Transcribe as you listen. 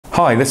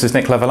Hi, this is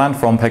Nick Leatherland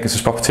from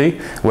Pegasus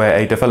Property. We're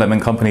a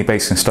development company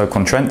based in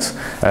Stoke-on-Trent.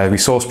 We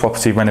source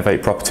property,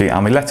 renovate property,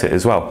 and we let it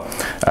as well.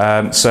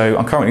 So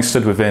I'm currently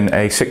stood within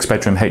a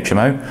 6-bedroom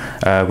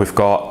HMO. We've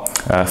got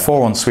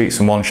 4 en-suites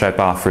and 1 shared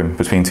bathroom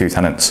between 2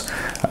 tenants.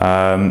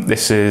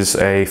 This is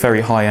a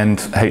very high-end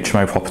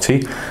HMO property.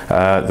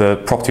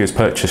 The property was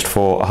purchased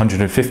for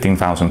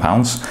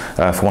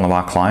 £115,000 for one of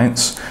our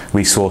clients.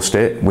 We sourced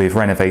it, we've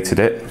renovated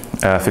it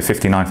for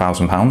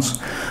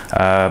 £59,000,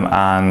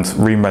 and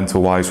room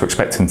rental wise we're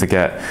expecting to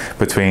get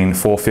between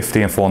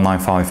 £450 and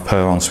 £495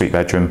 per ensuite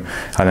bedroom,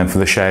 and then for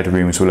the shared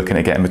rooms we're looking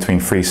at getting between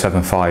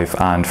 £375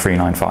 and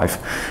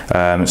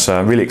 £395. So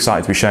I'm really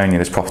excited to be showing you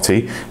this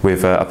property.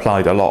 We've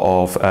applied a lot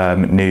of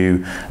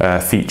new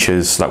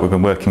features that we've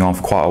been working on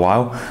for quite a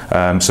while,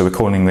 so we're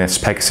calling this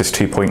Pegasus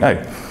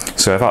 2.0.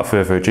 So without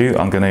further ado,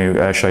 I'm going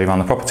to show you around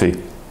the property.